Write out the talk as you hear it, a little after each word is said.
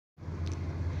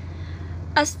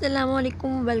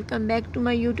अस्सलामुअलैकुम, welcome back to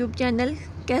my YouTube channel.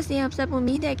 कैसे हैं आप सब?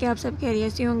 उम्मीद है कि आप सब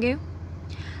खैरियत से होंगे।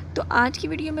 तो आज की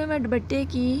वीडियो में मैं दुपट्टे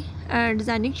की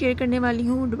डिज़ाइनिंग शेयर करने वाली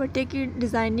हूँ। दुपट्टे की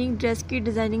डिज़ाइनिंग ड्रेस की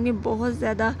डिज़ाइनिंग में बहुत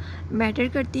ज़्यादा मैटर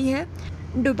करती है।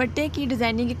 दुपट्टे की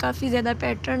डिज़ाइनिंग के काफ़ी ज़्यादा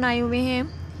पैटर्न आए हुए हैं।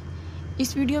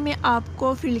 इस वीडियो में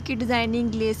आपको फ्रिल की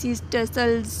डिज़ाइनिंग, लेसिस,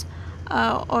 टसल्स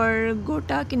और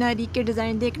गोटा किनारी के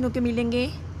डिज़ाइन देखने को मिलेंगे।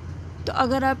 तो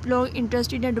अगर आप लोग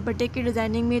इंटरेस्टेड हैं दुपट्टे की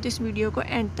डिज़ाइनिंग में तो इस वीडियो को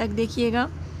एंड तक देखिएगा।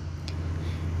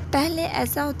 पहले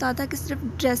ऐसा होता था कि सिर्फ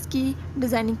ड्रेस की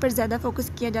डिज़ाइनिंग पर ज़्यादा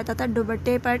फोकस किया जाता था,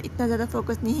 दुपट्टे पर इतना ज़्यादा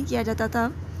फोकस नहीं किया जाता था।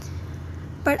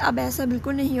 पर अब ऐसा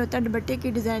बिल्कुल नहीं होता। दुपट्टे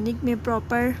की डिज़ाइनिंग में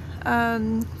प्रॉपर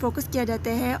फोकस किया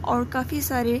जाता है और काफ़ी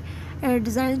सारे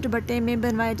डिज़ाइन दुपट्टे में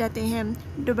बनवाए जाते हैं।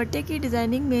 दुपट्टे की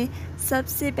डिज़ाइनिंग में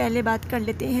सबसे पहले बात कर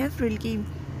लेते हैं फ्रिल की।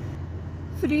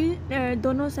 फ्रिल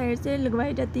दोनों साइड से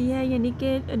लगवाई जाती है, यानी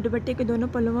कि दुपट्टे के दोनों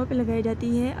पल्लुओं पे लगाई जाती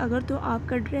है। अगर तो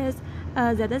आपका ड्रेस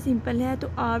ज़्यादा सिंपल है तो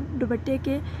आप दुपट्टे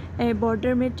के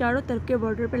बॉर्डर में चारों तरफ के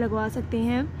बॉर्डर पे लगवा सकते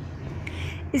हैं।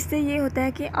 इससे ये होता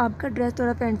है कि आपका ड्रेस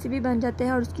थोड़ा फैंसी भी बन जाता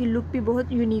है और उसकी लुक भी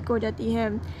बहुत यूनिक हो जाती है।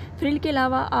 फ्रिल के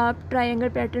अलावा आप ट्रायंगल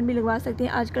पैटर्न भी लगवा सकते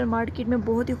हैं। आजकल मार्केट में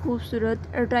बहुत ही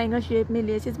खूबसूरत ट्रायंगल शेप में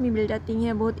लेसेस भी मिल जाती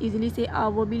हैं, बहुत ईज़िली से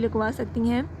आप वो भी लगवा सकती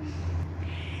हैं।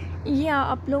 ये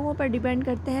आप लोगों पर डिपेंड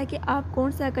करता है कि आप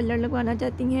कौन सा कलर लगवाना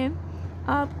चाहती हैं,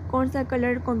 आप कौन सा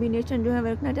कलर कॉम्बिनेशन जो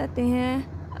है रखना चाहते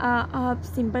हैं। आप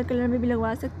सिंपल कलर में भी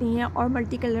लगवा सकती हैं और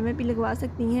मल्टी कलर में भी लगवा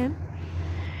सकती हैं।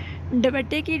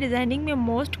 दुपट्टे की डिज़ाइनिंग में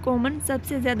मोस्ट कॉमन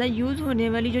सबसे ज़्यादा यूज़ होने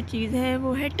वाली जो चीज़ है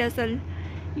वो है टसल।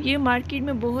 ये मार्केट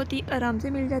में बहुत ही आराम से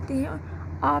मिल जाती हैं।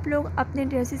 आप लोग अपने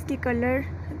ड्रेसेस के कलर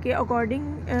के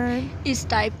अकॉर्डिंग इस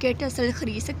टाइप के टसल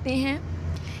ख़रीद सकते हैं।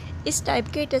 इस टाइप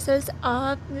के टसल्स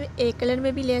आप एक कलर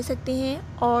में भी ले सकते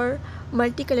हैं और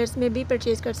मल्टी कलर्स में भी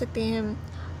परचेज़ कर सकते हैं।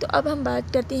 तो अब हम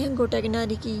बात करते हैं गोटा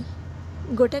किनारी की।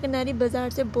 गोटा किनारी बाज़ार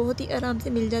से बहुत ही आराम से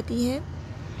मिल जाती है।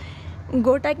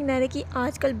 गोटा किनारे की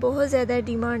आजकल बहुत ज़्यादा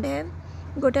डिमांड है।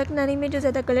 गोटा किनारी में जो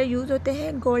ज़्यादा कलर यूज़ होते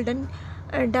हैं गोल्डन,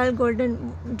 डार्क गोल्डन,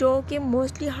 जो कि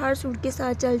मोस्टली हर सूट के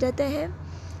साथ चल जाता है,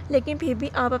 लेकिन फिर भी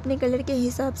आप अपने कलर के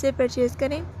हिसाब से परचेज़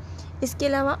करें। इसके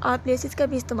अलावा आप लेसेस का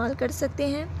भी इस्तेमाल कर सकते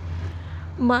हैं।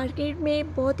 मार्केट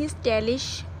में बहुत ही स्टाइलिश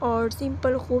और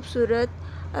सिंपल खूबसूरत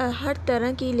हर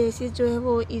तरह की लेसेस जो है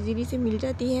वो इजीली से मिल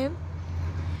जाती हैं,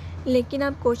 लेकिन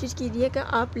आप कोशिश कीजिएगा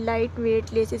आप लाइट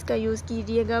वेट लेसेस का यूज़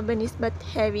कीजिएगा बनिस्बत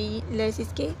हैवी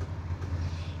लेसेस के।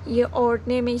 ये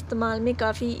ओढ़ने में इस्तेमाल में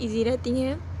काफ़ी इजी रहती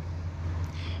हैं।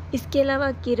 इसके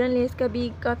अलावा किरण लेस का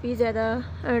भी काफ़ी ज़्यादा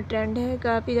ट्रेंड है,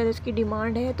 काफ़ी ज़्यादा उसकी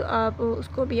डिमांड है, तो आप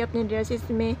उसको भी अपने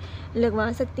ड्रेसेस में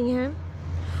लगवा सकती हैं।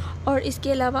 और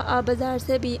इसके अलावा आप बाज़ार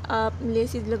से भी आप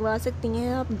लेसेस लगवा सकती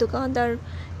हैं। आप दुकानदार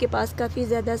के पास काफ़ी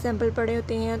ज़्यादा सैंपल पड़े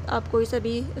होते हैं, आप कोई सा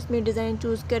भी उसमें डिज़ाइन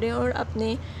चूज़ करें और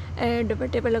अपने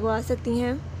दुपट्टे पर लगवा सकती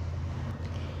हैं।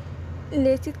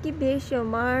 लेसेस की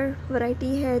बेशुमार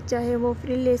वैरायटी है, चाहे वो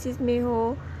फ्रिल लेसेस में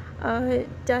हो,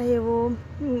 चाहे वो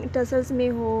टसल्स में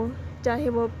हो, चाहे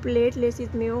वो प्लेट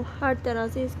लेसेस में हो, हर तरह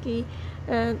से इसकी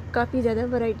काफ़ी ज़्यादा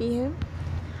वैरायटी है।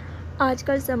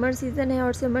 आजकल समर सीज़न है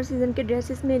और समर सीज़न के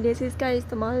ड्रेसेस में लेसेस का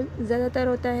इस्तेमाल ज़्यादातर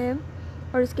होता है,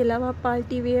 और इसके अलावा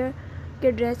पार्टी वेयर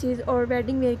के ड्रेसेस और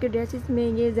वेडिंग वेयर के ड्रेसेस में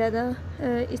ये ज़्यादा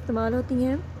इस्तेमाल होती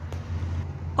हैं।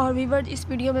 और व्यूअर्स, इस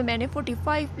वीडियो में मैंने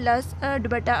 45+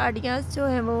 दुपट्टा आइडियाज़ जो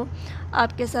हैं वो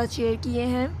आपके साथ शेयर किए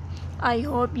हैं। आई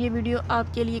होप ये वीडियो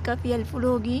आपके लिए काफ़ी हेल्पफुल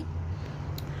होगी।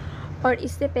 और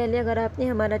इससे पहले अगर आपने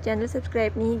हमारा चैनल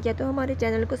सब्सक्राइब नहीं किया तो हमारे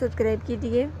चैनल को सब्सक्राइब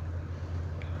कीजिए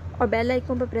और बेल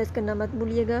आइकन पर प्रेस करना मत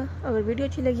भूलिएगा। अगर वीडियो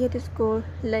अच्छी लगी है तो इसको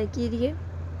लाइक कीजिए।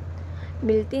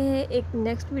 मिलते हैं एक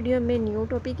नेक्स्ट वीडियो में न्यू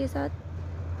टॉपिक के साथ।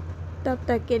 तब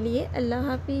तक के लिए अल्लाह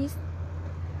हाफिज़।